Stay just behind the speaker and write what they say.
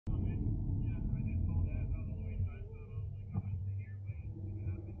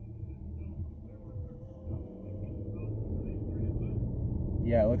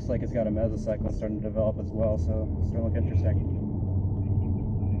Yeah, it looks like it's got a mesocyclone starting to develop as well, so it's starting to look interesting.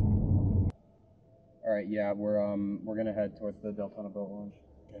 All right, yeah, we're gonna head towards the Deltona boat launch.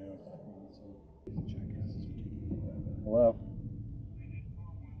 Hello.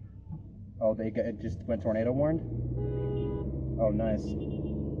 Oh, it just went tornado warned? Oh, nice.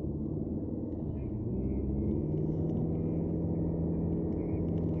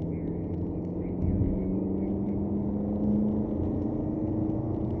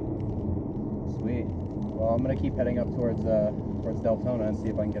 Sweet. Well, I'm gonna keep heading up towards Deltona and see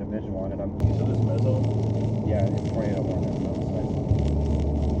if I can get a visual on it. So this mezzo? Yeah, it's tornado warned.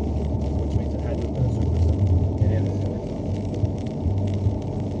 Which means it had to have been a supercell. It is.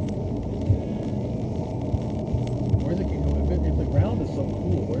 Where's it getting? If the ground is so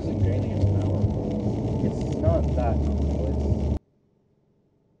cool, where's it gaining its power? It's not that cool. It's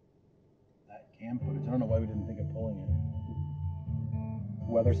That cam footage. I don't know why we didn't think of pulling it.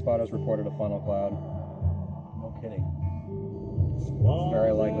 weather spotters reported a funnel cloud. No kidding. It's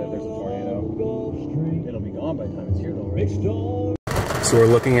very likely that there's a tornado. It'll be gone by the time it's here, though, right? So we're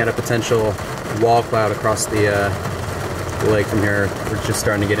looking at a potential wall cloud across the lake from here. We're just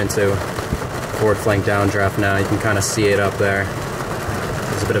starting to get into forward flank downdraft now. You can kind of see it up there.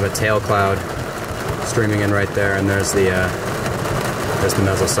 There's a bit of a tail cloud streaming in right there, and there's the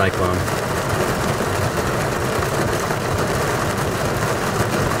mesocyclone.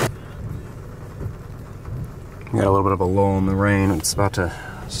 We got a little bit of a lull in the rain. It's about to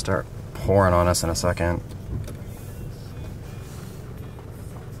start pouring on us in a second.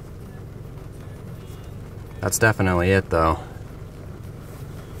 That's definitely it, though.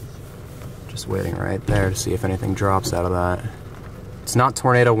 Just waiting right there to see if anything drops out of that. It's not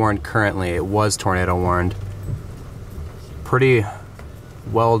tornado warned currently. It was tornado warned. Pretty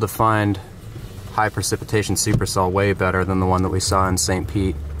well-defined high precipitation supercell, way better than the one that we saw in St.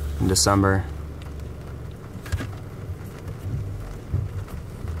 Pete in December.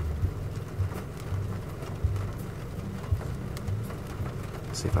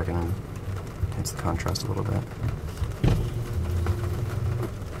 See if I can enhance the contrast a little bit.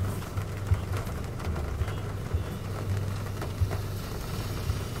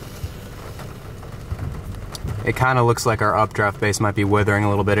 It kind of looks like our updraft base might be withering a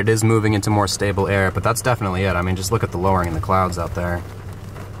little bit. It is moving into more stable air, but that's definitely it. I mean, just look at the lowering in the clouds out there.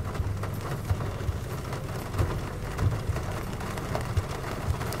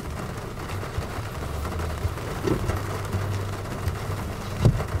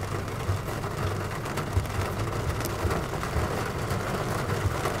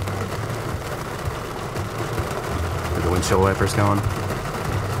 Are the windshield wipers going?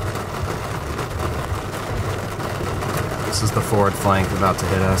 This is the forward flank about to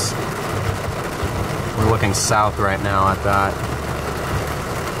hit us. We're looking south right now at that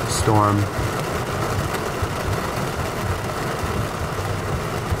storm.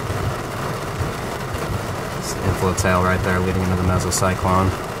 It's the inflow tail right there leading into the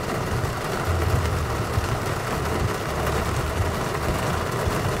mesocyclone.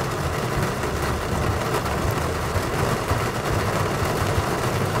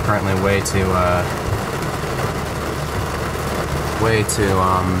 Currently way too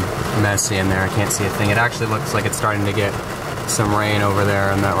messy in there. I can't see a thing. It actually looks like it's starting to get some rain over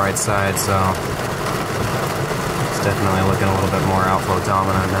there on that right side, so it's definitely looking a little bit more outflow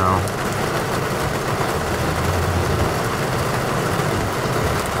dominant now.